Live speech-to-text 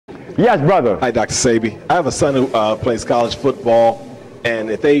Yes, brother. Hi, Dr. Sebi. I have a son who plays college football,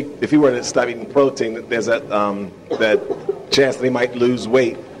 and if he were to stop eating protein, there's that chance that he might lose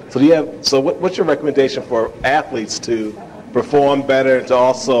weight. So what's your recommendation for athletes to perform better and to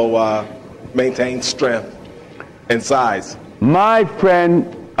also maintain strength and size? My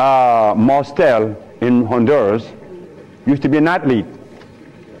friend Mostel in Honduras used to be an athlete.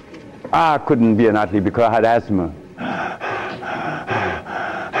 I couldn't be an athlete because I had asthma.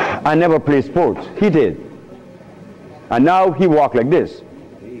 I never played sports. He did. And now he walked like this.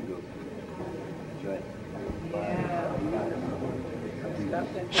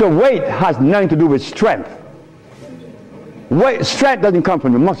 So weight has nothing to do with strength. Strength doesn't come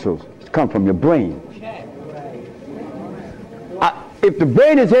from your muscles. It comes from your brain. If the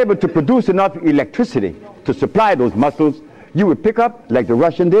brain is able to produce enough electricity to supply those muscles, you would pick up, like the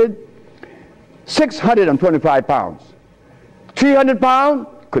Russian did, 625 pounds. 300 pounds,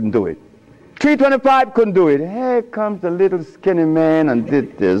 couldn't do it. 325, couldn't do it. Here comes the little skinny man and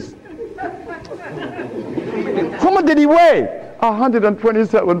did this. How much did he weigh?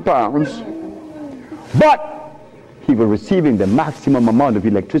 127 pounds. But he was receiving the maximum amount of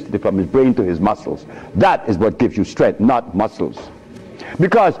electricity from his brain to his muscles. That is what gives you strength, not muscles.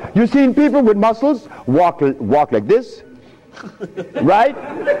 Because you've seen people with muscles walk like this, right?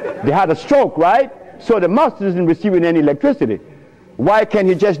 They had a stroke, right? So the muscle isn't receiving any electricity. Why can't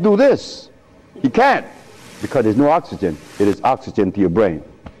he just do this? He can't, because there's no oxygen. It is oxygen to your brain.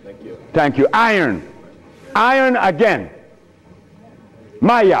 Thank you. Thank you. Iron. Iron again.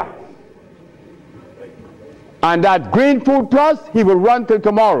 Maya. And that green food plus, he will run till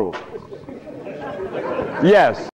tomorrow. Yes.